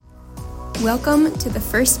Welcome to the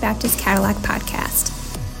First Baptist Cadillac podcast.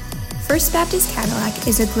 First Baptist Cadillac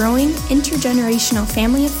is a growing intergenerational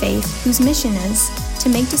family of faith whose mission is to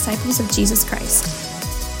make disciples of Jesus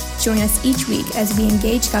Christ. Join us each week as we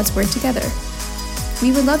engage God's Word together.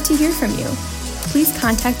 We would love to hear from you. Please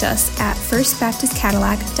contact us at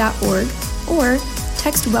firstbaptistcadillac.org or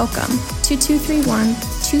text WELCOME to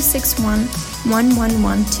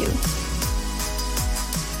 231-261-1112.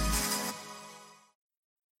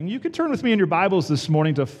 You can turn with me in your Bibles this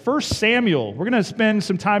morning to 1 Samuel. We're going to spend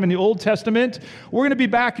some time in the Old Testament. We're going to be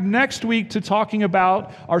back next week to talking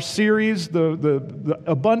about our series, the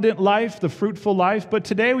abundant life, the fruitful life. But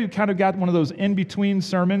today we've kind of got one of those in-between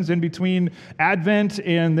sermons, in between Advent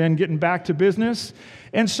and then getting back to business.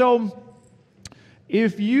 And so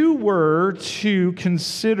if you were to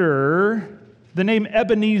consider the name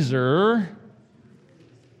Ebenezer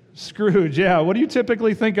Scrooge, what do you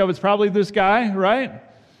typically think of? It's probably this guy, right?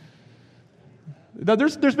 Now,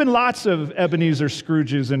 there's been lots of Ebenezer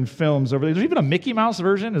Scrooges in films over there. There's even a Mickey Mouse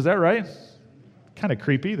version, is that right? Kind of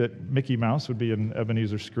creepy that Mickey Mouse would be an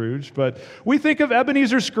Ebenezer Scrooge. But we think of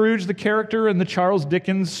Ebenezer Scrooge, the character in the Charles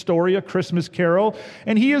Dickens story, A Christmas Carol,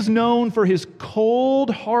 and he is known for his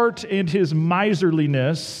cold heart and his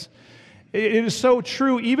miserliness. It is so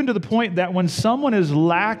true, even to the point that when someone is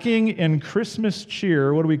lacking in Christmas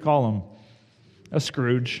cheer, what do we call them? A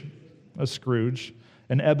Scrooge,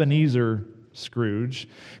 an Ebenezer Scrooge,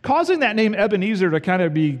 causing that name Ebenezer to kind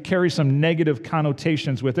of carry some negative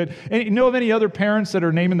connotations with it. And you know of any other parents that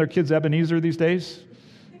are naming their kids Ebenezer these days?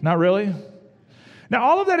 Not really? Now,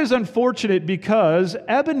 all of that is unfortunate because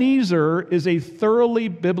Ebenezer is a thoroughly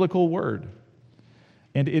biblical word,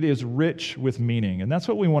 and it is rich with meaning. And that's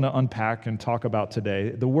what we want to unpack and talk about today.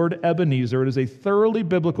 The word Ebenezer, it is a thoroughly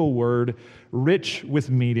biblical word, rich with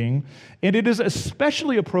meaning. And it is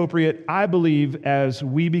especially appropriate, I believe, as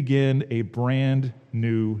we begin a brand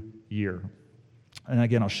new year. And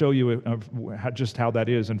again, I'll show you just how that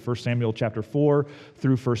is in 1 Samuel chapter 4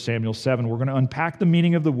 through 1 Samuel 7. We're going to unpack the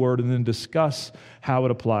meaning of the word and then discuss how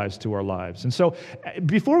it applies to our lives. And so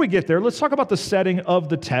before we get there, let's talk about the setting of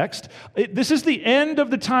the text. This is the end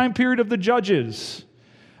of the time period of the Judges,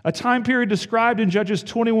 a time period described in Judges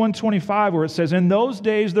 21:25, where it says, "In those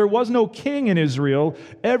days there was no king in Israel.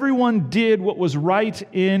 Everyone did what was right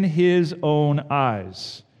in his own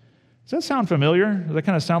eyes." Does that sound familiar? Does that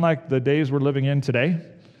kind of sound like the days we're living in today?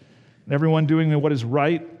 Everyone doing what is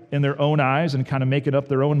right in their own eyes and kind of making up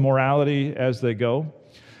their own morality as they go.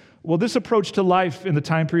 Well, this approach to life in the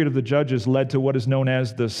time period of the Judges led to what is known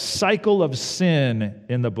as the cycle of sin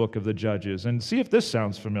in the book of the Judges. And see if this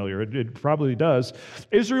sounds familiar. It probably does.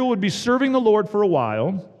 Israel would be serving the Lord for a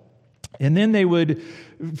while, and then they would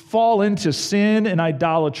fall into sin and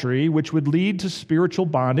idolatry, which would lead to spiritual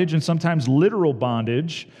bondage and sometimes literal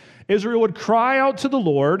bondage. Israel would cry out to the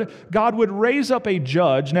Lord. God would raise up a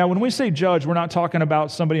judge. Now, when we say judge, we're not talking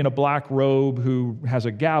about somebody in a black robe who has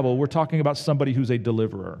a gavel. We're talking about somebody who's a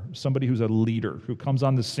deliverer, somebody who's a leader, who comes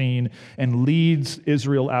on the scene and leads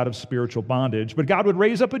Israel out of spiritual bondage. But God would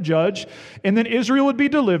raise up a judge, and then Israel would be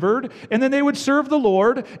delivered, and then they would serve the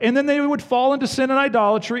Lord, and then they would fall into sin and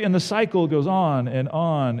idolatry, and the cycle goes on and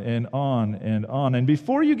on and on and on. And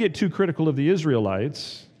before you get too critical of the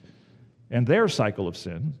Israelites and their cycle of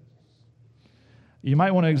sin, you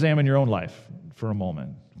might want to examine your own life for a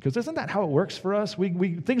moment. Because isn't that how it works for us?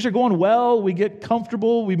 Things are going well, we get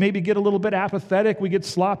comfortable, we maybe get a little bit apathetic, we get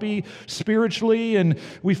sloppy spiritually, and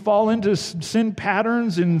we fall into sin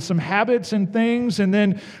patterns and some habits and things, and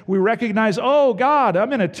then we recognize, oh, God,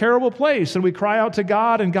 I'm in a terrible place, and we cry out to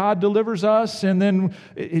God, and God delivers us, and then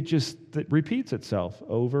it repeats itself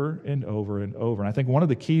over and over and over. And I think one of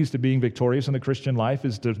the keys to being victorious in the Christian life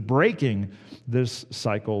is to breaking this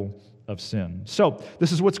cycle of sin. So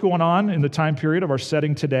this is what's going on in the time period of our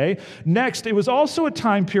setting today. Next, it was also a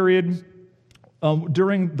time period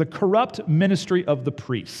during the corrupt ministry of the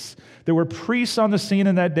priests. There were priests on the scene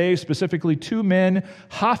in that day, specifically two men,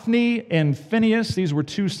 Hophni and Phinehas. These were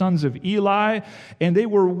two sons of Eli, and they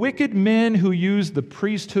were wicked men who used the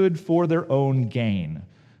priesthood for their own gain.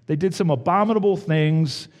 They did some abominable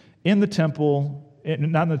things in the temple,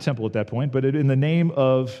 not in the temple at that point, but in the name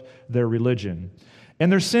of their religion.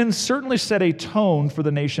 And their sins certainly set a tone for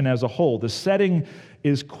the nation as a whole. The setting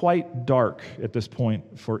is quite dark at this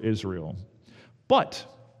point for Israel. But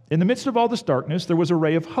in the midst of all this darkness, there was a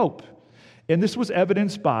ray of hope. And this was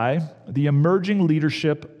evidenced by the emerging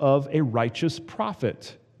leadership of a righteous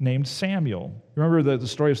prophet named Samuel. Remember the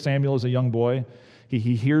story of Samuel as a young boy?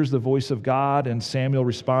 He hears the voice of God, and Samuel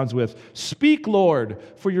responds with, "Speak, Lord,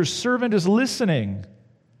 for your servant is listening."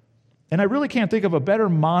 And I really can't think of a better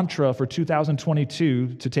mantra for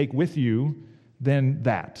 2022 to take with you than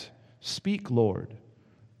that. Speak, Lord,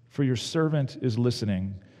 for your servant is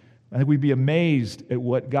listening. I think we'd be amazed at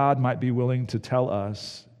what God might be willing to tell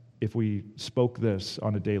us if we spoke this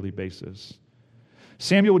on a daily basis.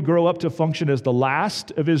 Samuel would grow up to function as the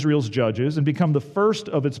last of Israel's judges and become the first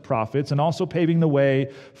of its prophets, and also paving the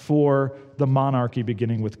way for the monarchy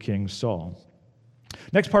beginning with King Saul.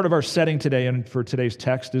 Next part of our setting today and for today's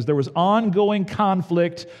text is there was ongoing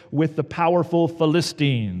conflict with the powerful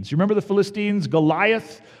Philistines. You remember the Philistines?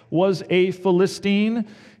 Goliath was a Philistine.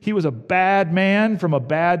 He was a bad man from a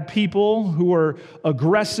bad people who were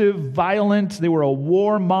aggressive, violent. They were a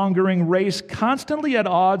war-mongering race, constantly at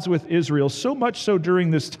odds with Israel, so much so during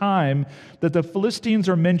this time that the Philistines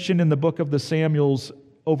are mentioned in the book of the Samuels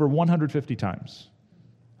over 150 times.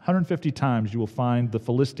 150 times you will find the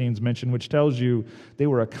Philistines mentioned, which tells you they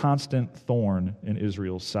were a constant thorn in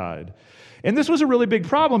Israel's side. And this was a really big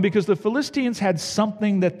problem because the Philistines had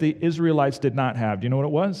something that the Israelites did not have. Do you know what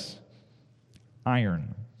it was?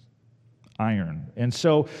 Iron. And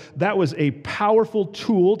so that was a powerful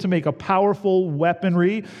tool to make a powerful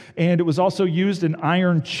weaponry, and it was also used in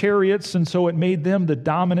iron chariots, and so it made them the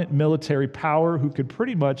dominant military power who could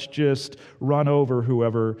pretty much just run over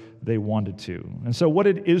whoever they wanted to. And so what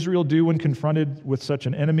did Israel do when confronted with such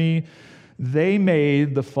an enemy? They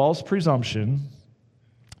made the false presumption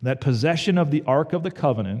that possession of the Ark of the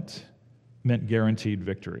Covenant meant guaranteed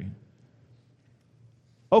victory.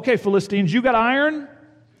 Okay, Philistines, you got iron?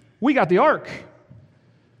 We got the ark.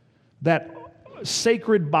 That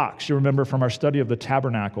sacred box, you remember from our study of the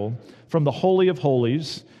tabernacle, from the Holy of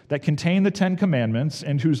Holies, that contained the Ten Commandments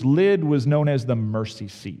and whose lid was known as the mercy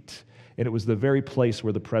seat. And it was the very place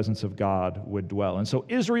where the presence of God would dwell. And so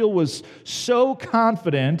Israel was so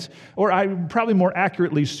confident, or probably more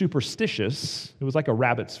accurately superstitious, it was like a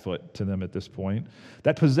rabbit's foot to them at this point,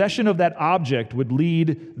 that possession of that object would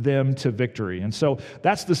lead them to victory. And so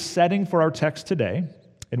that's the setting for our text today,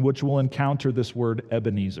 in which we'll encounter this word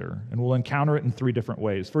Ebenezer. And we'll encounter it in three different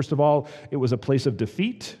ways. First of all, it was a place of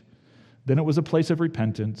defeat, then it was a place of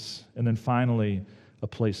repentance, and then finally, a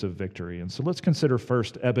place of victory. And so let's consider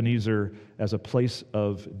first Ebenezer as a place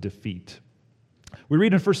of defeat. We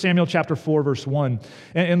read in 1 Samuel chapter 4, verse 1,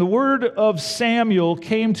 and the word of Samuel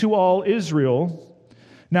came to all Israel.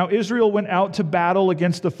 Now Israel went out to battle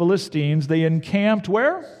against the Philistines. They encamped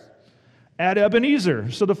where? At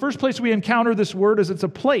Ebenezer. So the first place we encounter this word is it's a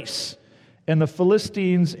place, and the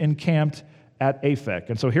Philistines encamped at Aphek.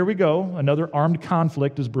 And so here we go. Another armed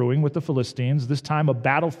conflict is brewing with the Philistines, this time a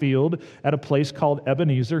battlefield at a place called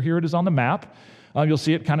Ebenezer. Here it is on the map. You'll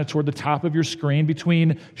see it kind of toward the top of your screen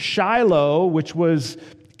between Shiloh, which was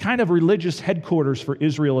kind of religious headquarters for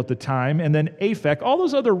Israel at the time, and then Aphek. All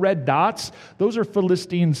those other red dots, those are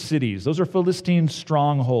Philistine cities. Those are Philistine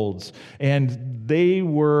strongholds, and they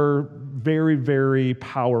were very, very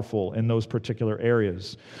powerful in those particular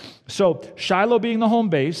areas. So Shiloh being the home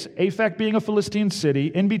base, Aphek being a Philistine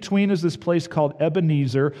city, in between is this place called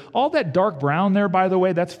Ebenezer. All that dark brown there, by the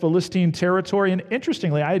way, that's Philistine territory. And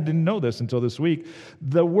interestingly, I didn't know this until this week,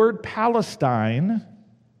 the word Palestine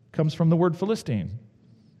comes from the word Philistine.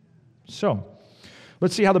 So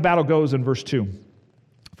let's see how the battle goes in verse 2.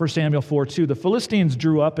 1 Samuel 4:2, the Philistines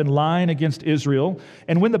drew up in line against Israel,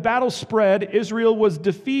 and when the battle spread, Israel was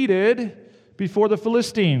defeated before the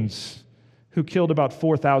Philistines, who killed about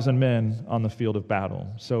 4,000 men on the field of battle.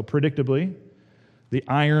 So predictably, the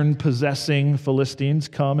iron-possessing Philistines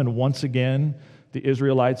come, and once again, the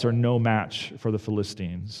Israelites are no match for the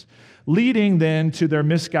Philistines, leading then to their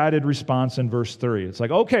misguided response in verse 3. It's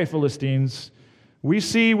like, okay, Philistines, we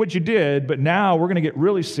see what you did, but now we're going to get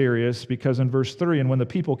really serious, because in verse 3, and when the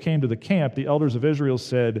people came to the camp, the elders of Israel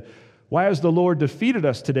said, why has the Lord defeated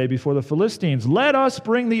us today before the Philistines? Let us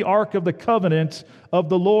bring the ark of the covenant of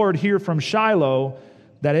the Lord here from Shiloh,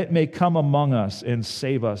 that it may come among us and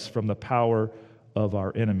save us from the power of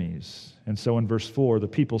our enemies. And so in verse 4, the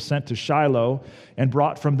people sent to Shiloh and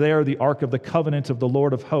brought from there the ark of the covenant of the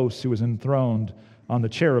Lord of hosts, who was enthroned on the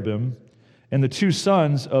cherubim. And the two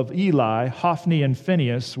sons of Eli, Hophni and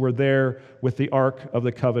Phinehas, were there with the ark of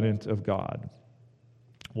the covenant of God.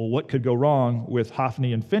 Well, what could go wrong with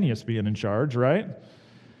Hophni and Phinehas being in charge, right?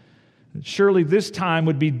 Surely this time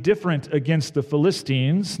would be different against the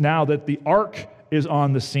Philistines now that the ark is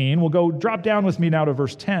on the scene. We'll drop down with me now to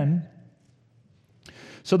verse 10.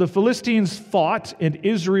 So the Philistines fought, and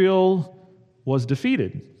Israel was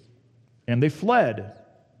defeated, and they fled,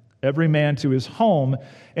 every man to his home,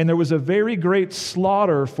 and there was a very great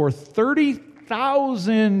slaughter, for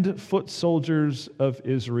 30,000 foot soldiers of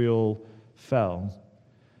Israel fell.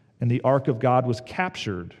 And the ark of God was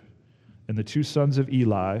captured and the two sons of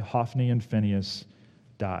Eli, Hophni and Phinehas,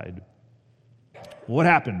 died. What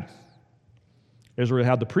happened? Israel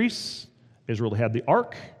had the priests, Israel had the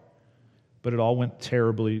ark, but it all went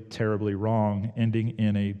terribly, terribly wrong, ending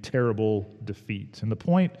in a terrible defeat. And the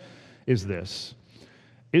point is this: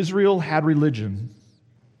 Israel had religion,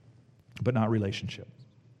 but not relationship.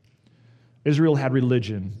 Israel had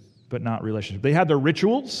religion, but not relationship. They had their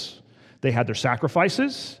rituals, they had their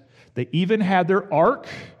sacrifices, they even had their ark,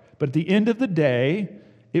 but at the end of the day,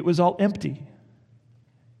 it was all empty.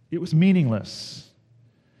 It was meaningless.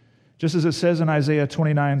 Just as it says in Isaiah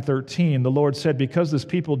 29:13, the Lord said, because this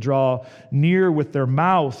people draw near with their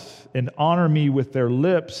mouth and honor me with their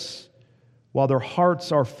lips, while their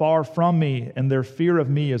hearts are far from me, and their fear of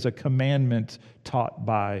me is a commandment taught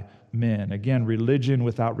by men. Again, religion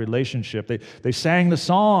without relationship. They sang the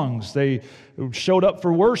songs, they showed up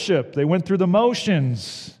for worship, they went through the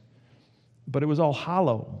motions, but it was all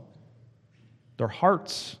hollow. Their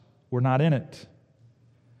hearts were not in it.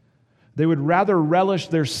 They would rather relish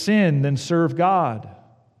their sin than serve God.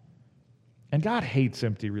 And God hates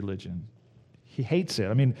empty religion. He hates it.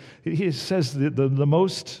 I mean, he says the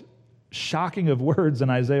most shocking of words in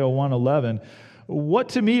Isaiah 1:11. What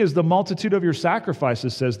to me is the multitude of your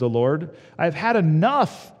sacrifices, says the Lord. I have had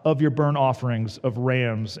enough of your burnt offerings of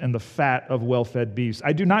rams and the fat of well-fed beasts.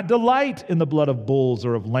 I do not delight in the blood of bulls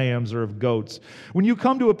or of lambs or of goats. When you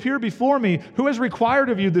come to appear before me, who has required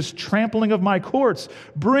of you this trampling of my courts?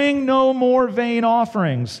 Bring no more vain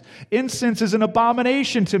offerings. Incense is an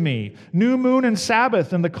abomination to me. New moon and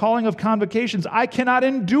Sabbath and the calling of convocations. I cannot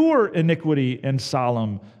endure iniquity and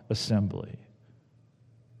solemn assembly.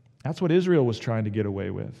 That's what Israel was trying to get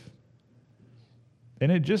away with.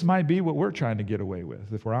 And it just might be what we're trying to get away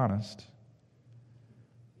with, if we're honest.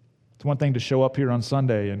 It's one thing to show up here on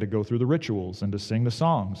Sunday and to go through the rituals and to sing the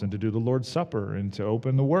songs and to do the Lord's Supper and to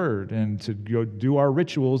open the Word and to go do our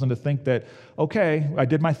rituals and to think that, okay, I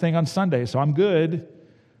did my thing on Sunday, so I'm good.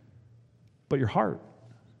 But your heart,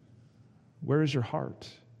 where is your heart?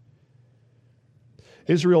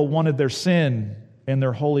 Israel wanted their sin and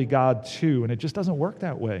their holy God too, and it just doesn't work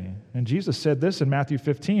that way. And Jesus said this in Matthew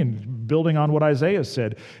 15, building on what Isaiah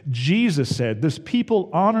said. Jesus said, this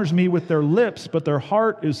people honors me with their lips, but their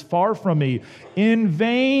heart is far from me. In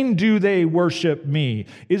vain do they worship me.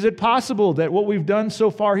 Is it possible that what we've done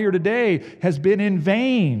so far here today has been in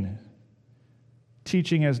vain?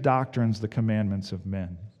 Teaching as doctrines the commandments of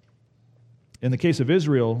men. In the case of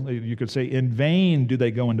Israel, you could say, in vain do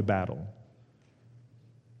they go into battle.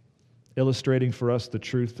 Illustrating for us the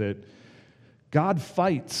truth that God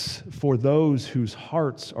fights for those whose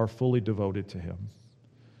hearts are fully devoted to Him.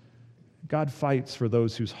 God fights for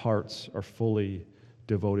those whose hearts are fully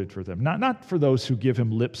devoted for them. Not for those who give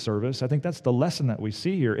Him lip service. I think that's the lesson that we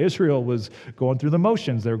see here. Israel was going through the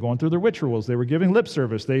motions. They were going through the rituals. They were giving lip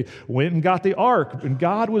service. They went and got the ark, and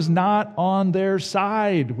God was not on their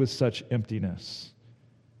side with such emptiness.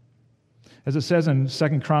 As it says in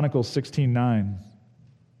 2 Chronicles 16:9,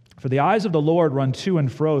 for the eyes of the Lord run to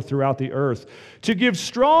and fro throughout the earth to give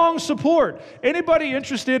strong support. Anybody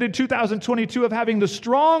interested in 2022 of having the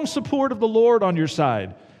strong support of the Lord on your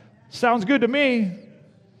side? Sounds good to me.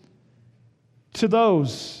 To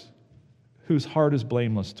those whose heart is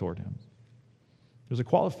blameless toward Him. There's a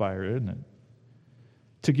qualifier, isn't it?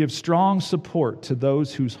 To give strong support to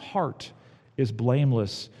those whose heart is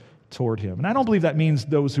blameless toward Him. And I don't believe that means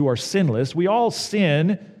those who are sinless. We all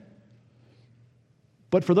sin.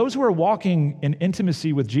 But for those who are walking in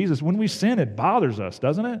intimacy with Jesus, when we sin, it bothers us,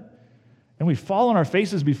 doesn't it? And we fall on our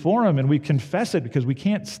faces before Him and we confess it because we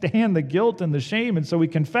can't stand the guilt and the shame. And so we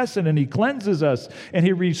confess it and He cleanses us and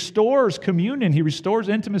He restores communion. He restores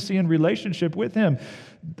intimacy and relationship with Him.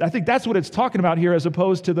 I think that's what it's talking about here, as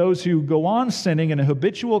opposed to those who go on sinning in a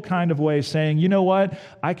habitual kind of way, saying, you know what,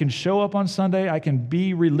 I can show up on Sunday, I can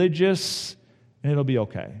be religious, and it'll be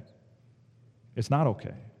okay. It's not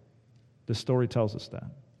okay. This story tells us that.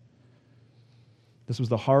 This was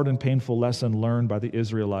the hard and painful lesson learned by the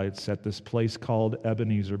Israelites at this place called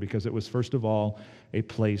Ebenezer, because it was, first of all, a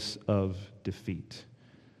place of defeat.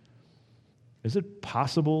 Is it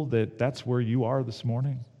possible that that's where you are this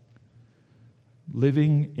morning?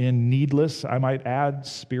 Living in needless, I might add,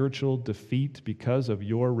 spiritual defeat because of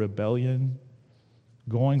your rebellion,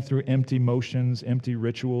 going through empty motions, empty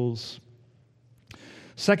rituals.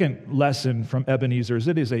 Second lesson from Ebenezer is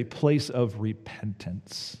it is a place of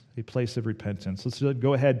repentance. A place of repentance. Let's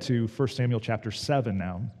go ahead to 1 Samuel chapter 7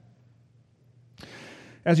 now.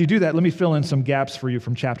 As you do that, let me fill in some gaps for you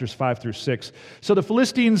from chapters 5 through 6. So the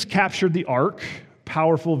Philistines captured the ark,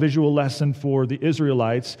 powerful visual lesson for the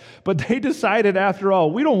Israelites, but they decided, after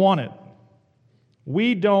all, we don't want it.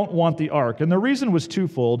 We don't want the ark. And the reason was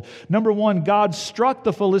twofold. Number one, God struck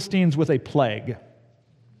the Philistines with a plague.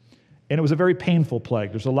 And it was a very painful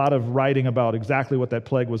plague. There's a lot of writing about exactly what that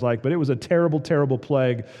plague was like, but it was a terrible, terrible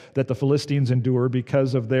plague that the Philistines endured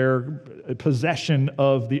because of their possession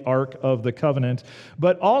of the Ark of the Covenant.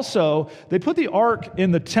 But also, they put the Ark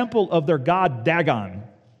in the temple of their god Dagon.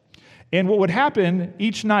 And what would happen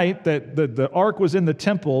each night that the Ark was in the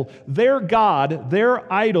temple, their god,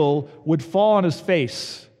 their idol, would fall on his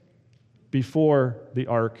face before the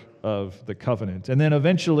Ark of the Covenant. And then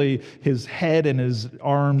eventually his head and his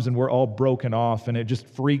arms were all broken off, and it just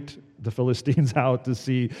freaked the Philistines out to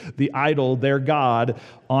see the idol, their God,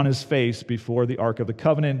 on his face before the Ark of the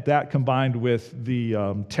Covenant. That combined with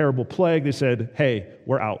the terrible plague, they said, hey,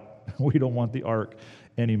 we're out. We don't want the Ark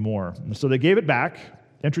anymore. And so they gave it back.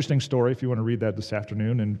 Interesting story if you want to read that this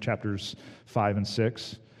afternoon in chapters 5 and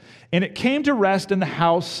 6. And it came to rest in the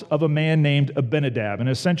house of a man named Abinadab. And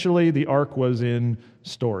essentially, the ark was in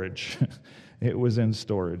storage. It was in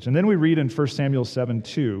storage. And then we read in 1 Samuel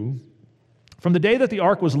 7:2, from the day that the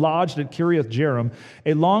ark was lodged at Kiriath Jearim,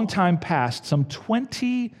 a long time passed, some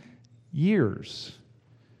 20 years.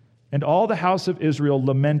 And all the house of Israel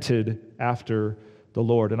lamented after the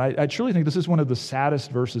Lord. And I truly think this is one of the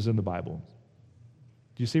saddest verses in the Bible.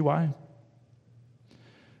 Do you see why?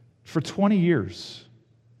 For 20 years,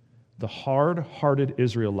 the hard-hearted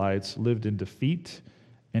Israelites lived in defeat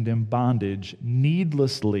and in bondage,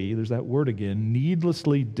 needlessly, there's that word again,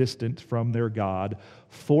 needlessly distant from their God,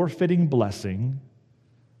 forfeiting blessing,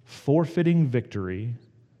 forfeiting victory.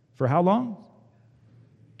 For how long?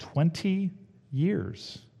 20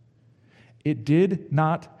 years. It did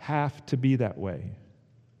not have to be that way.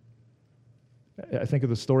 I think of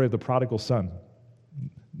the story of the prodigal son.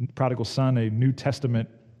 Prodigal son, a New Testament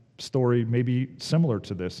story maybe similar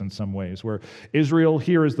to this in some ways, where Israel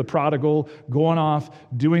here is the prodigal going off,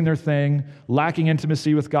 doing their thing, lacking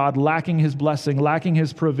intimacy with God, lacking his blessing, lacking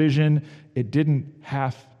his provision. It didn't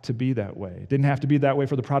have to be that way. It didn't have to be that way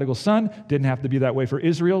for the prodigal son, didn't have to be that way for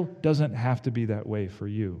Israel, doesn't have to be that way for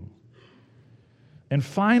you. And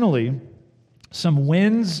finally, some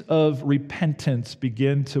winds of repentance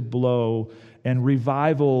begin to blow, and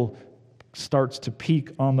revival starts to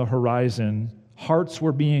peak on the horizon. Hearts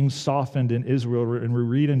were being softened in Israel, and we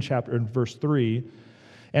read in verse 3,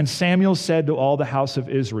 and Samuel said to all the house of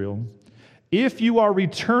Israel, if you are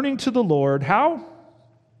returning to the Lord, how?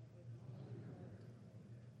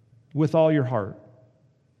 With all your heart.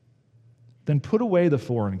 Then put away the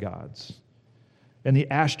foreign gods and the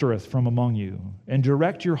Ashtoreth from among you, and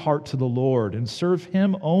direct your heart to the Lord, and serve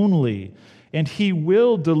him only, and he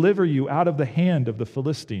will deliver you out of the hand of the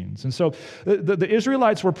Philistines. And so the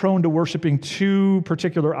Israelites were prone to worshiping two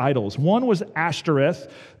particular idols. One was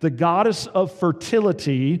Ashtoreth, the goddess of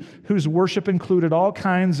fertility, whose worship included all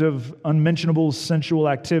kinds of unmentionable sensual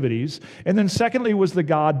activities. And then secondly was the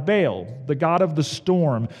god Baal, the god of the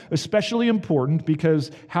storm, especially important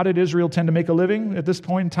because how did Israel tend to make a living at this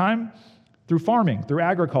point in time? Through farming, through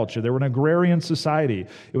agriculture. They were an agrarian society.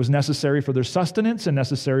 It was necessary for their sustenance and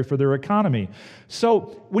necessary for their economy.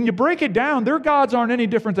 So when you break it down, their gods aren't any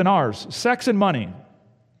different than ours. Sex and money,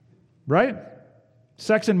 right?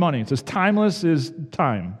 Sex and money. It's as timeless as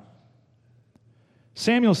time.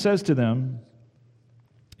 Samuel says to them,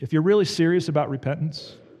 if you're really serious about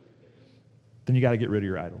repentance, then you got to get rid of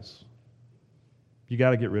your idols. You got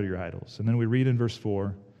to get rid of your idols. And then we read in verse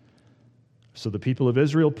 4, so the people of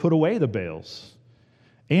Israel put away the Baals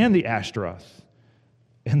and the Ashtaroth,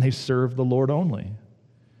 and they served the Lord only.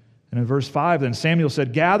 And in verse 5, then Samuel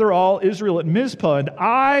said, gather all Israel at Mizpah, and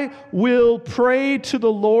I will pray to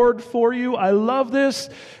the Lord for you. I love this.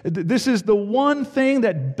 This is the one thing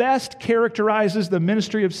that best characterizes the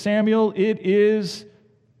ministry of Samuel. It is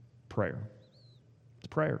prayer. It's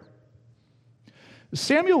prayer.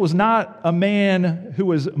 Samuel was not a man who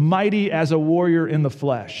was mighty as a warrior in the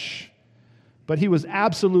flesh, but he was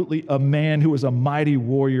absolutely a man who was a mighty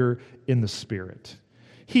warrior in the spirit.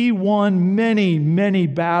 He won many, many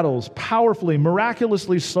battles, powerfully,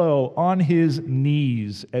 miraculously so, on his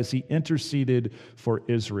knees as he interceded for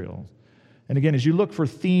Israel. And again, as you look for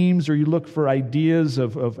themes or you look for ideas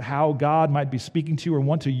of how God might be speaking to you or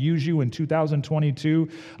want to use you in 2022,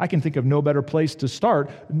 I can think of no better place to start.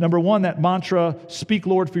 Number one, that mantra, speak,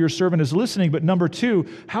 Lord, for your servant is listening. But number two,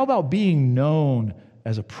 how about being known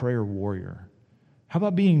as a prayer warrior? How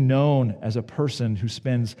about being known as a person who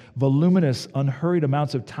spends voluminous, unhurried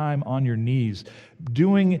amounts of time on your knees,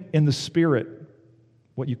 doing in the spirit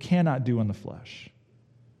what you cannot do in the flesh?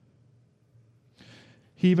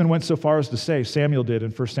 He even went so far as to say, Samuel did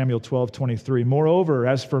in 1 Samuel 12:23, moreover,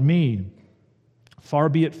 as for me, Far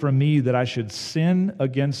be it from me that I should sin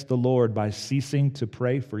against the Lord by ceasing to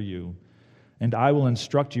pray for you, and I will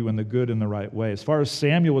instruct you in the good and the right way. As far as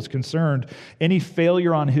Samuel was concerned, any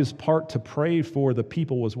failure on his part to pray for the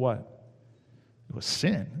people was what? It was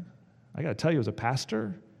sin. I got to tell you, as a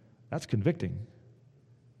pastor, that's convicting.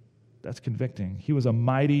 That's convicting. He was a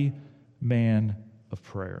mighty man of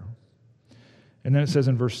prayer. And then it says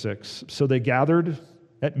in verse 6, so they gathered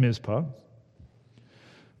at Mizpah,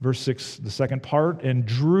 verse 6, the second part, and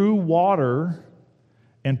drew water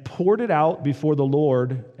and poured it out before the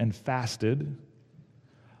Lord and fasted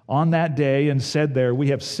on that day and said there, we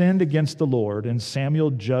have sinned against the Lord. And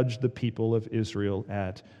Samuel judged the people of Israel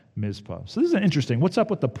at Mizpah. So this is interesting. What's up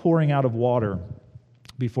with the pouring out of water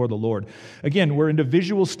before the Lord? Again, we're into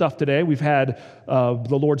visual stuff today. We've had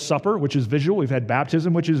the Lord's Supper, which is visual. We've had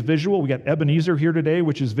baptism, which is visual. We got Ebenezer here today,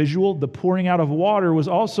 which is visual. The pouring out of water was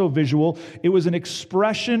also visual. It was an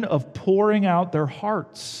expression of pouring out their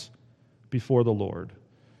hearts before the Lord.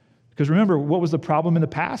 Because remember, what was the problem in the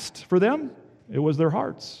past for them? It was their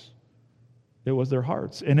hearts. It was their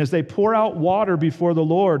hearts. And as they pour out water before the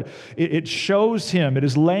Lord, it shows Him. It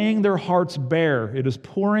is laying their hearts bare. It is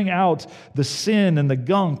pouring out the sin and the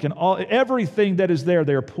gunk and everything that is there.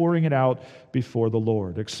 They are pouring it out before the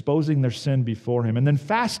Lord, exposing their sin before Him. And then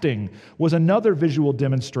fasting was another visual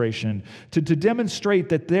demonstration to demonstrate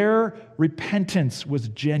that their repentance was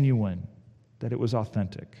genuine, that it was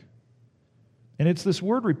authentic. And it's this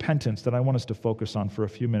word repentance that I want us to focus on for a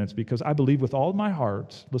few minutes, because I believe with all my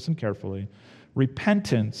heart, listen carefully,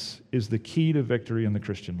 repentance is the key to victory in the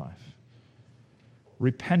Christian life.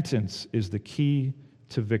 Repentance is the key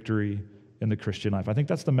to victory in the Christian life. I think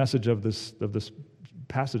that's the message of this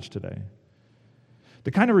passage today. The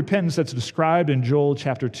kind of repentance that's described in Joel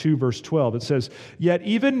chapter 2, verse 12. It says, yet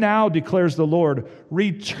even now, declares the Lord,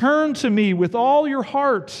 return to me with all your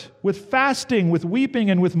heart, with fasting, with weeping,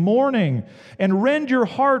 and with mourning, and rend your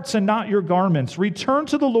hearts and not your garments. Return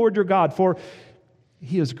to the Lord your God, for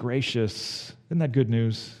He is gracious. Isn't that good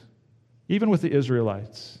news? Even with the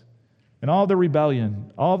Israelites and all their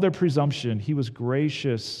rebellion, all their presumption, He was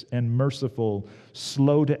gracious and merciful,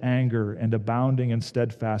 slow to anger, and abounding in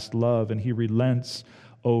steadfast love, and He relents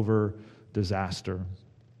over disaster.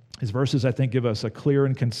 His verses, I think, give us a clear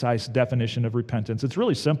and concise definition of repentance. It's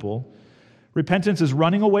really simple. Repentance is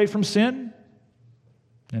running away from sin,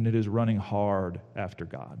 and it is running hard after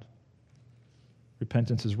God.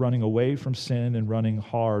 Repentance is running away from sin and running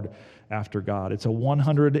hard after God. It's a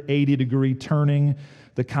 180-degree turning,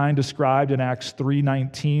 the kind described in Acts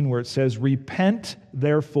 3:19, where it says, repent,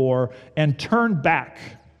 therefore, and turn back.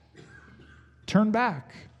 Turn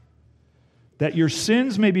back, that your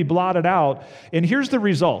sins may be blotted out. And here's the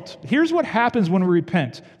result. Here's what happens when we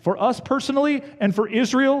repent. For us personally and for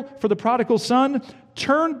Israel, for the prodigal son,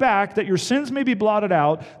 turn back that your sins may be blotted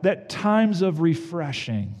out, that times of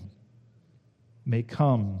refreshing may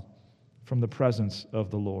come from the presence of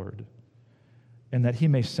the Lord, and that He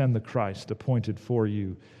may send the Christ appointed for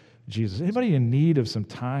you, Jesus. Anybody in need of some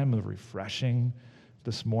time of refreshing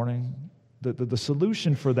this morning? The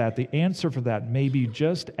solution for that, the answer for that may be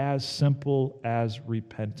just as simple as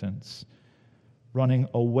repentance. Running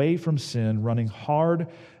away from sin, running hard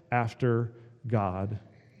after God.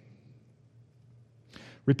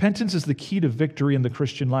 Repentance is the key to victory in the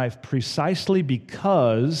Christian life precisely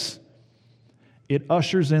because it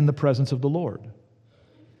ushers in the presence of the Lord.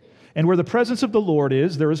 And where the presence of the Lord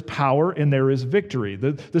is, there is power and there is victory.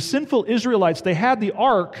 The sinful Israelites, they had the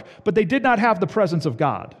ark, but they did not have the presence of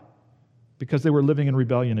God because they were living in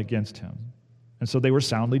rebellion against Him. And so they were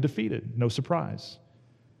soundly defeated. No surprise.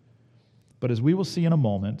 But as we will see in a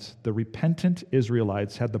moment, the repentant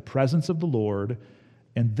Israelites had the presence of the Lord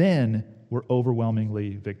and then were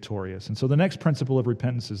overwhelmingly victorious. And so the next principle of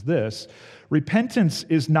repentance is this. Repentance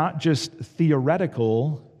is not just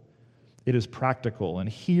theoretical, it is practical. And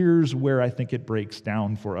here's where I think it breaks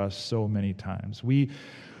down for us so many times. We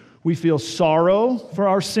feel sorrow for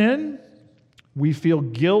our sin. We feel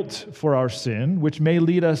guilt for our sin, which may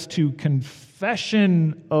lead us to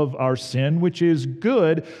confession of our sin, which is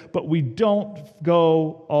good, but we don't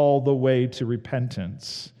go all the way to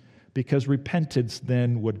repentance. Because repentance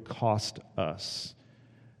then would cost us.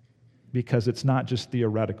 Because it's not just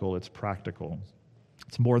theoretical, it's practical.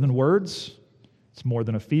 It's more than words. It's more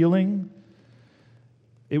than a feeling.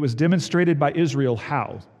 It was demonstrated by Israel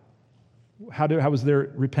how? How was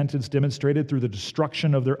their repentance demonstrated? Through the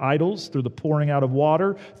destruction of their idols, through the pouring out of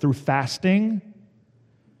water, through fasting.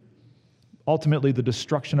 Ultimately, the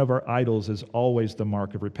destruction of our idols is always the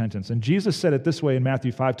mark of repentance. And Jesus said it this way in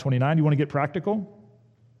Matthew 5:29. You want to get practical?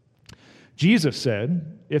 Jesus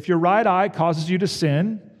said, if your right eye causes you to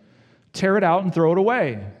sin, Tear it out and throw it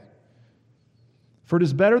away. For it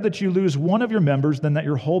is better that you lose one of your members than that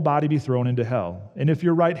your whole body be thrown into hell. And if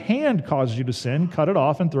your right hand causes you to sin, cut it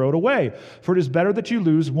off and throw it away. For it is better that you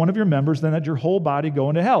lose one of your members than that your whole body go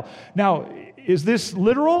into hell. Now, is this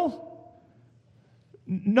literal?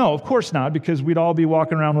 No, of course not, because we'd all be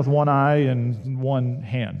walking around with one eye and one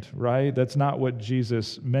hand, right? That's not what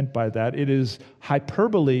Jesus meant by that. It is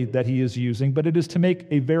hyperbole that he is using, but it is to make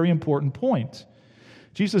a very important point.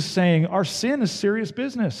 Jesus is saying our sin is serious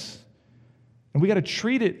business. And we got to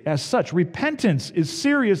treat it as such. Repentance is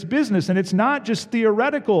serious business, and it's not just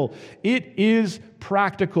theoretical. It is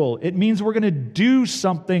practical. It means we're going to do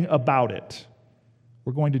something about it.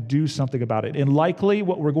 We're going to do something about it. And likely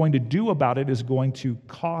what we're going to do about it is going to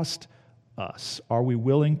cost us. Are we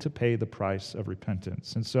willing to pay the price of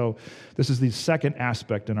repentance? And so this is the second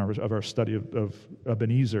aspect of our study of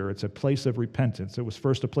Ebenezer. It's a place of repentance. It was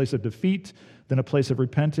first a place of defeat, then a place of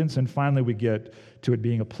repentance, and finally we get to it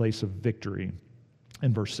being a place of victory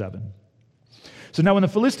in verse 7. So now when the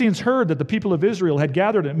Philistines heard that the people of Israel had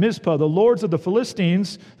gathered at Mizpah, the lords of the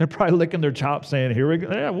Philistines, they're probably licking their chops saying, here we go,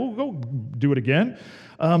 yeah, we'll go do it again.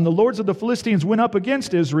 The lords of the Philistines went up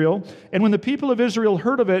against Israel, and when the people of Israel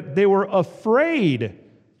heard of it, they were afraid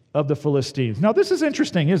of the Philistines. Now this is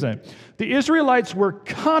interesting, isn't it? The Israelites were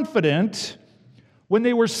confident when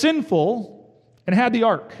they were sinful and had the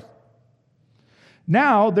ark.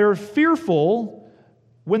 Now they're fearful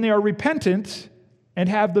when they are repentant and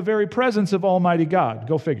have the very presence of Almighty God.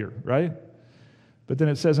 Go figure, right? But then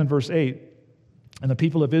it says in verse 8, and the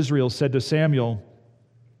people of Israel said to Samuel,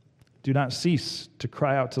 do not cease to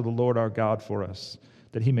cry out to the Lord our God for us,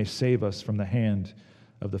 that he may save us from the hand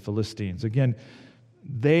of the Philistines. Again,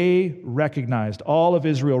 all of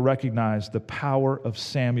Israel recognized the power of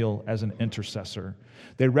Samuel as an intercessor.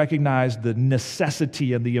 They recognized the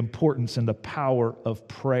necessity and the importance and the power of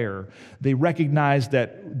prayer. They recognized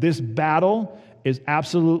that this battle is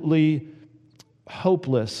absolutely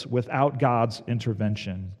hopeless without God's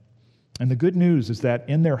intervention. And the good news is that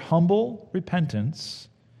in their humble repentance,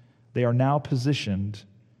 they are now positioned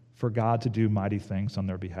for God to do mighty things on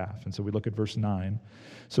their behalf. And so we look at verse 9.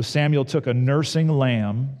 So Samuel took a nursing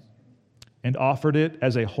lamb and offered it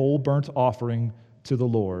as a whole burnt offering to the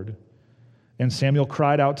Lord. And Samuel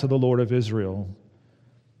cried out to the Lord of Israel,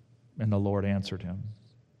 and the Lord answered him.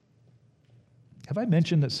 Have I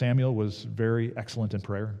mentioned that Samuel was very excellent in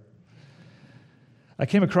prayer? I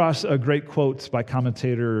came across a great quote by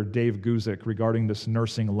commentator Dave Guzik regarding this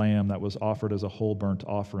nursing lamb that was offered as a whole burnt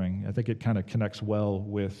offering. I think it kind of connects well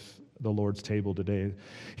with the Lord's table today.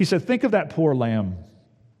 He said, think of that poor lamb,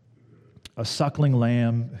 a suckling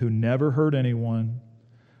lamb who never hurt anyone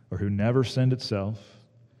or who never sinned itself,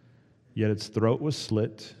 yet its throat was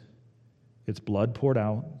slit, its blood poured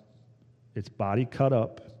out, its body cut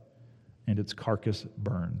up, and its carcass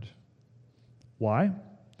burned. Why?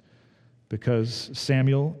 Because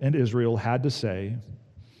Samuel and Israel had to say,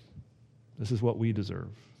 this is what we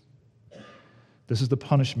deserve. This is the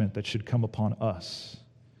punishment that should come upon us.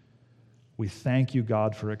 We thank you,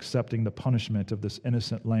 God, for accepting the punishment of this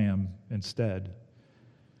innocent lamb instead.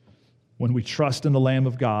 When we trust in the Lamb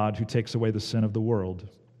of God who takes away the sin of the world,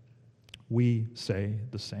 we say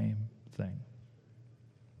the same thing.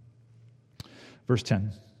 Verse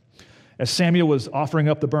 10. As Samuel was offering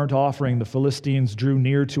up the burnt offering, the Philistines drew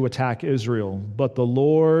near to attack Israel. But the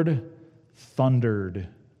Lord thundered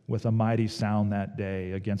with a mighty sound that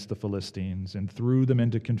day against the Philistines and threw them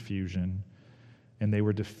into confusion, and they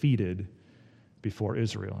were defeated before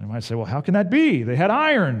Israel. You might say, well, how can that be? They had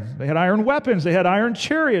iron. They had iron weapons. They had iron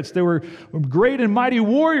chariots. They were great and mighty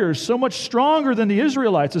warriors, so much stronger than the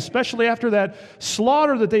Israelites, especially after that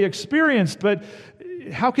slaughter that they experienced. But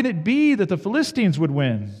how can it be that the Philistines would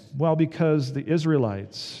win? Well, because the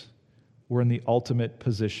Israelites were in the ultimate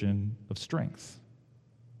position of strength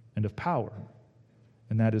and of power,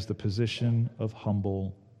 and that is the position of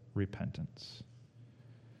humble repentance.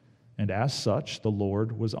 And as such, the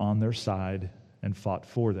Lord was on their side and fought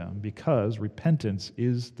for them, because repentance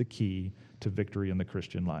is the key to victory in the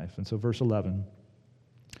Christian life. And so verse 11,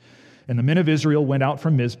 and the men of Israel went out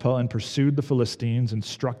from Mizpah and pursued the Philistines and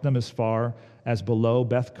struck them as far as below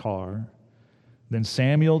Beth-kar. Then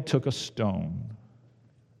Samuel took a stone,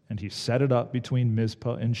 and he set it up between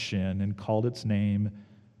Mizpah and Shin and called its name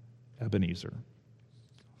Ebenezer.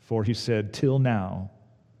 For he said, till now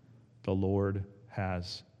the Lord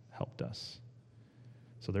has helped us.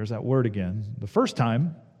 So there's that word again. The first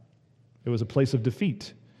time, it was a place of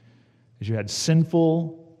defeat, as you had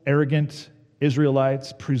sinful, arrogant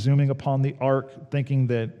Israelites presuming upon the ark, thinking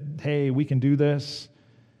that, hey, we can do this,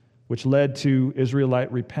 which led to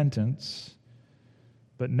Israelite repentance.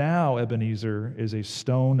 But now Ebenezer is a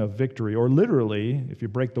stone of victory, or literally, if you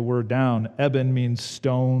break the word down, Eben means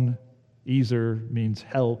stone, Ezer means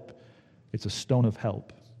help. It's a stone of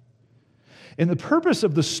help. And the purpose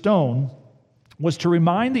of the stone was to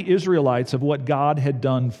remind the Israelites of what God had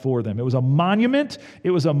done for them. It was a monument.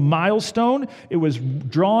 It was a milestone. It was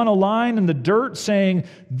drawing a line in the dirt saying,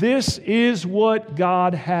 this is what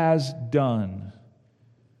God has done.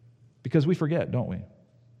 Because we forget, don't we?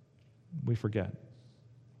 We forget.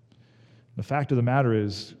 The fact of the matter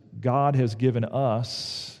is, God has given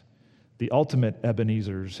us the ultimate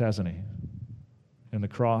Ebenezers, hasn't He? In the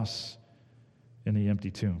cross, in the empty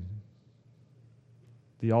tomb.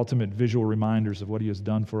 The ultimate visual reminders of what He has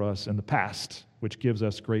done for us in the past, which gives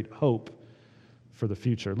us great hope for the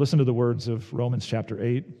future. Listen to the words of Romans chapter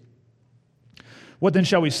 8. What then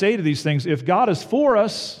shall we say to these things? If God is for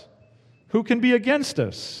us, who can be against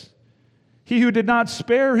us? He who did not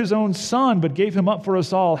spare His own Son, but gave Him up for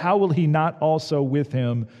us all, how will He not also with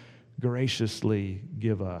Him graciously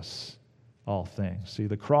give us all things? See,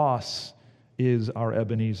 the cross is our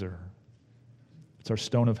Ebenezer. It's our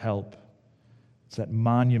stone of help. It's that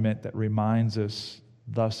monument that reminds us,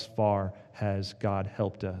 thus far has God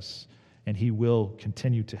helped us, and He will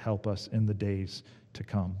continue to help us in the days to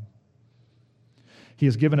come. He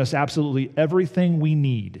has given us absolutely everything we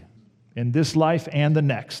need in this life and the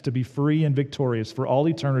next to be free and victorious for all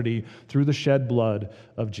eternity through the shed blood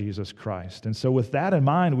of Jesus Christ. And so with that in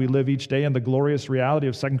mind, we live each day in the glorious reality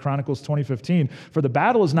of 2 Chronicles 20:15. For the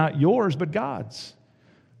battle is not yours, but God's.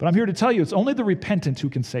 But I'm here to tell you, it's only the repentant who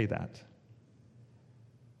can say that.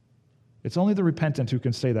 It's only the repentant who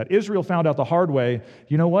can say that. Israel found out the hard way,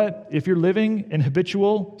 you know what? If you're living in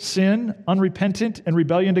habitual sin, unrepentant, and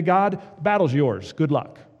rebellion to God, the battle's yours. Good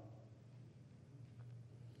luck.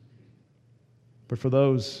 But for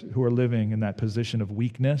those who are living in that position of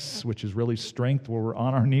weakness, which is really strength, where we're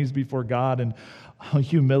on our knees before God and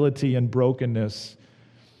humility and brokenness,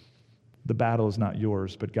 the battle is not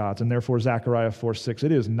yours, but God's. And therefore, Zechariah 4:6,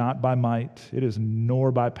 it is not by might, it is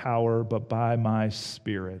nor by power, but by my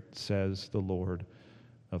Spirit, says the Lord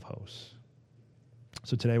of hosts.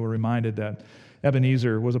 So today we're reminded that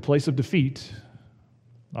Ebenezer was a place of defeat,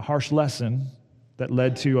 a harsh lesson that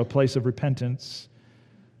led to a place of repentance,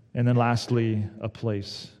 and then lastly, a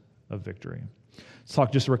place of victory. Let's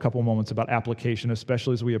talk just for a couple moments about application,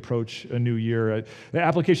 especially as we approach a new year. The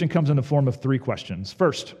application comes in the form of 3 questions.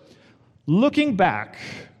 First, looking back,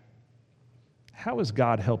 how has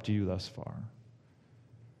God helped you thus far?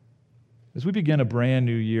 As we begin a brand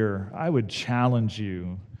new year, I would challenge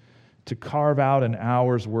you to carve out an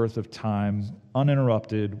hour's worth of time,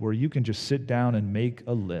 uninterrupted, where you can just sit down and make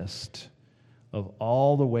a list of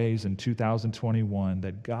all the ways in 2021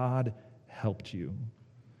 that God helped you.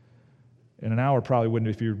 And an hour probably wouldn't,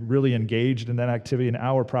 if you're really engaged in that activity, an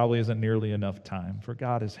hour probably isn't nearly enough time. For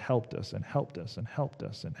God has helped us and helped us and helped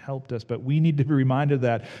us and helped us. But we need to be reminded of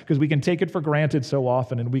that, because we can take it for granted so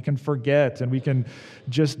often, and we can forget, and we can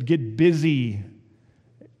just get busy.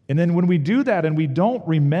 And then when we do that and we don't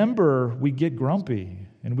remember, we get grumpy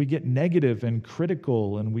and we get negative and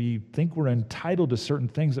critical, and we think we're entitled to certain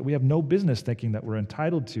things that we have no business thinking that we're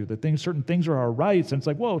entitled to, that certain things are our rights, and it's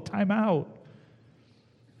like, whoa, time out.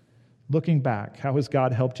 Looking back, how has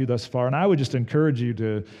God helped you thus far? And I would just encourage you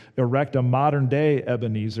to erect a modern-day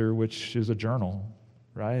Ebenezer, which is a journal,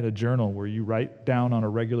 right? A journal where you write down on a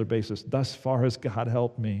regular basis, thus far has God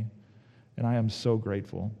helped me, and I am so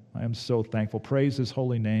grateful. I am so thankful. Praise His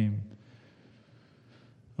holy name.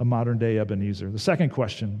 A modern-day Ebenezer. The second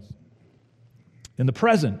question, in the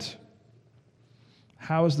present,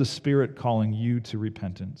 how is the Spirit calling you to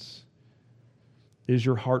repentance? Is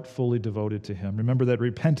your heart fully devoted to Him? Remember that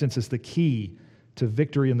repentance is the key to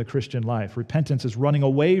victory in the Christian life. Repentance is running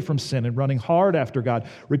away from sin and running hard after God.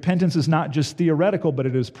 Repentance is not just theoretical, but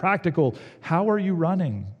it is practical. How are you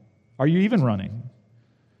running? Are you even running?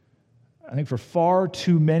 I think for far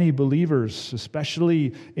too many believers,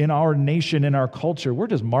 especially in our nation, in our culture, we're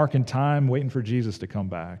just marking time, waiting for Jesus to come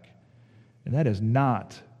back. And that is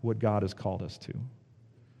not what God has called us to.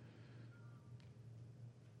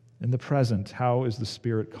 In the present, how is the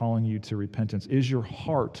Spirit calling you to repentance? Is your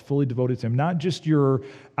heart fully devoted to Him? Not just your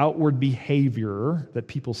outward behavior that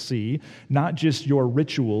people see, not just your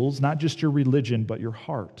rituals, not just your religion, but your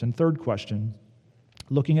heart. And third question,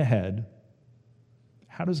 looking ahead,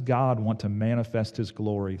 how does God want to manifest His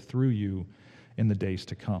glory through you in the days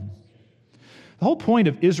to come? The whole point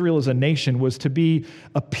of Israel as a nation was to be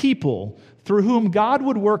a people through whom God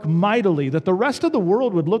would work mightily, that the rest of the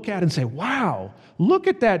world would look at and say, wow, look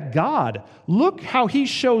at that God. Look how He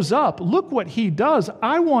shows up. Look what He does.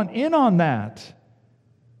 I want in on that.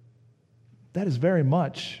 That is very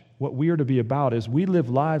much what we are to be about, is we live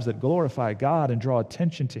lives that glorify God and draw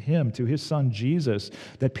attention to Him, to His Son Jesus,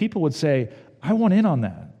 that people would say, I want in on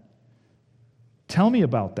that. Tell me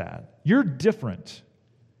about that. You're different.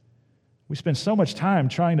 We spend so much time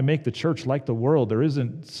trying to make the church like the world. There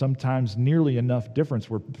isn't sometimes nearly enough difference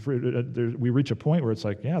where we reach a point where it's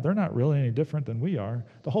like, yeah, they're not really any different than we are.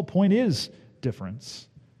 The whole point is difference.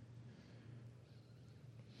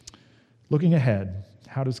 Looking ahead,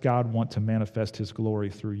 how does God want to manifest His glory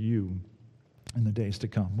through you in the days to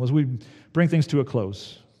come? Well, as we bring things to a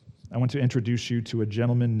close, I want to introduce you to a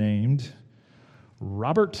gentleman named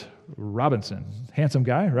Robert Robinson. Handsome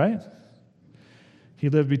guy, right? He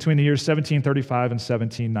lived between the years 1735 and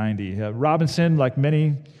 1790. Robinson, like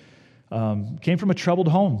many, came from a troubled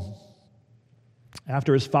home.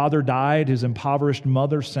 After his father died, his impoverished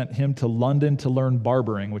mother sent him to London to learn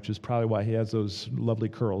barbering, which is probably why he has those lovely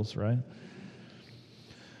curls, right?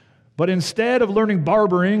 But instead of learning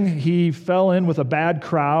barbering, he fell in with a bad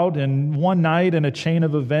crowd, and one night in a chain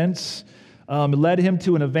of events led him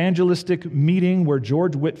to an evangelistic meeting where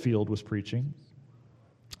George Whitefield was preaching.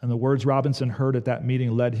 And the words Robinson heard at that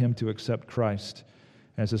meeting led him to accept Christ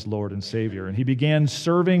as his Lord and Savior. And he began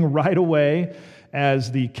serving right away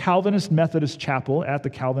as the Calvinist Methodist Chapel, at the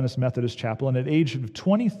Calvinist Methodist Chapel. And at age of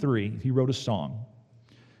 23, he wrote a song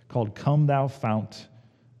called Come Thou Fount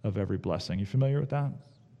of Every Blessing. You familiar with that?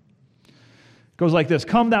 It goes like this: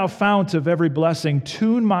 Come thou fount of every blessing,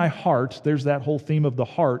 tune my heart, there's that whole theme of the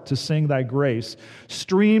heart, to sing thy grace.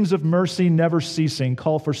 Streams of mercy never ceasing,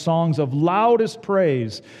 call for songs of loudest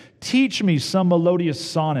praise. Teach me some melodious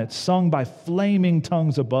sonnet, sung by flaming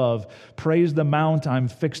tongues above. Praise the mount, I'm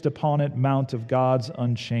fixed upon it, mount of God's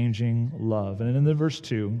unchanging love. And in the verse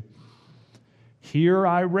 2, here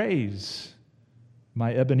I raise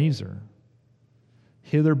my Ebenezer.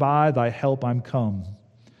 Hither by thy help I'm come,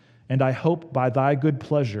 and I hope by thy good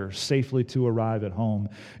pleasure safely to arrive at home.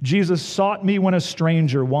 Jesus sought me when a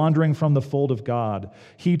stranger, wandering from the fold of God.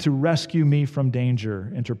 He, to rescue me from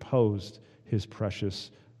danger, interposed his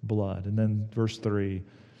precious blood. And then verse 3,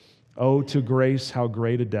 oh, to grace how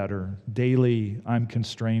great a debtor daily I'm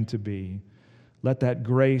constrained to be. Let that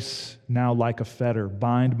grace now like a fetter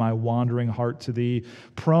bind my wandering heart to thee.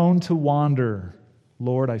 Prone to wander,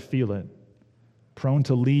 Lord, I feel it. Prone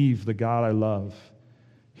to leave the God I love.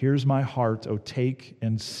 Here's my heart, oh, take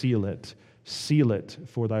and seal it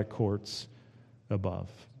for thy courts above.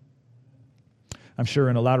 I'm sure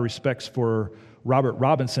in a lot of respects for Robert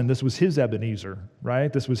Robinson, this was his Ebenezer,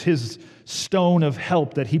 right? This was his stone of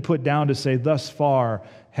help that he put down to say, thus far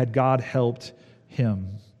had God helped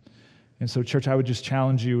him. And so, church, I would just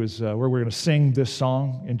challenge you as we're going to sing this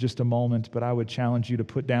song in just a moment, but I would challenge you to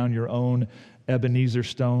put down your own Ebenezer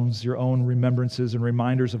stones, your own remembrances and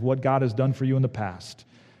reminders of what God has done for you in the past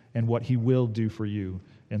and what He will do for you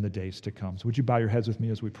in the days to come. So would you bow your heads with me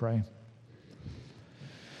as we pray?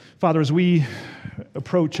 Father, as we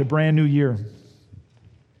approach a brand new year,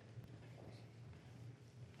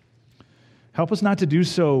 help us not to do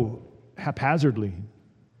so haphazardly.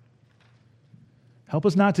 Help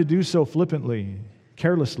us not to do so flippantly,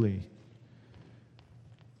 carelessly.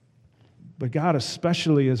 But God,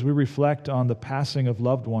 especially as we reflect on the passing of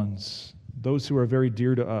loved ones, those who are very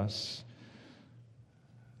dear to us,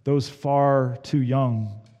 those far too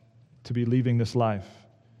young to be leaving this life.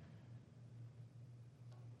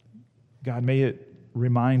 God, may it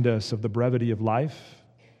remind us of the brevity of life.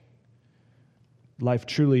 Life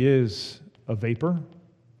truly is a vapor.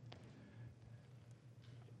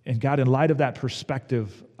 And God, in light of that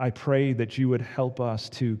perspective, I pray that you would help us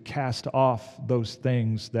to cast off those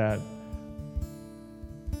things that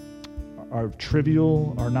are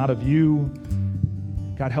trivial, are not of you.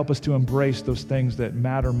 God, help us to embrace those things that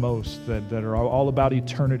matter most, that are all about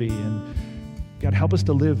eternity. And God, help us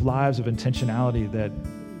to live lives of intentionality that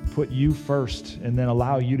put you first and then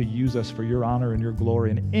allow you to use us for your honor and your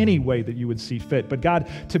glory in any way that you would see fit. But God,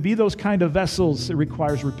 to be those kind of vessels, it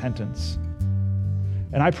requires repentance.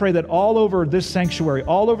 And I pray that all over this sanctuary,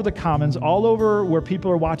 all over the commons, all over where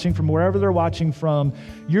people are watching from, wherever they're watching from,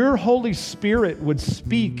 your Holy Spirit would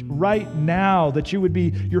speak right now, that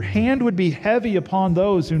your hand would be heavy upon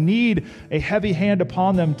those who need a heavy hand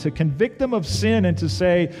upon them to convict them of sin and to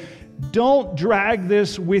say, don't drag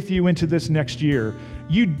this with you into this next year.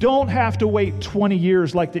 You don't have to wait 20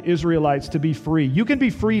 years like the Israelites to be free. You can be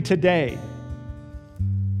free today.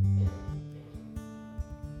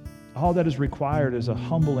 All that is required is a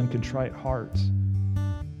humble and contrite heart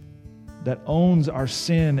that owns our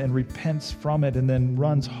sin and repents from it and then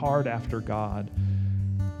runs hard after God.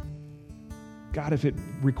 God, if it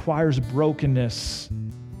requires brokenness,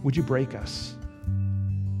 would you break us?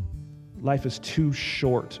 Life is too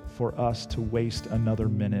short for us to waste another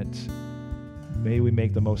minute. May we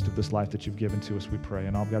make the most of this life that you've given to us, we pray.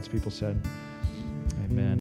 And all God's people said, amen.